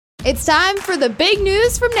It's time for the big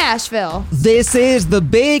news from Nashville. This is the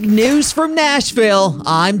big news from Nashville.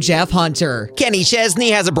 I'm Jeff Hunter. Kenny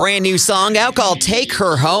Chesney has a brand new song out called Take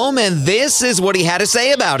Her Home, and this is what he had to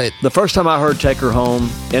say about it. The first time I heard Take Her Home,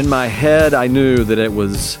 in my head, I knew that it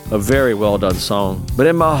was a very well done song. But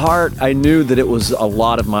in my heart, I knew that it was a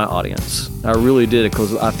lot of my audience. I really did,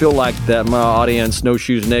 because I feel like that my audience, No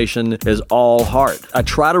Shoes Nation, is all heart. I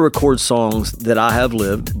try to record songs that I have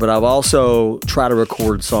lived, but I've also tried to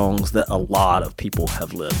record songs that a lot of people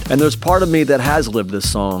have lived. And there's part of me that has lived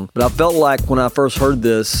this song, but I felt like when I first heard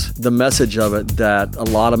this, the message of it, that a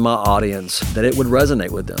lot of my audience, that it would resonate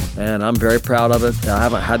with them. And I'm very proud of it. I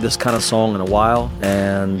haven't had this kind of song in a while,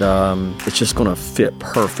 and it's just going to fit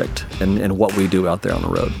perfect in what we do out there on the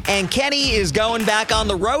road. And Kenny is going back on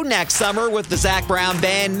the road next summer with the Zach Brown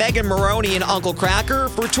Band, Megan Maroney, and Uncle Kracker.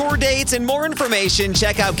 For tour dates and more information,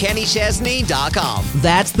 check out KennyChesney.com.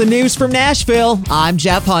 That's the news from Nashville. I'm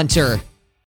Jeff Hunter.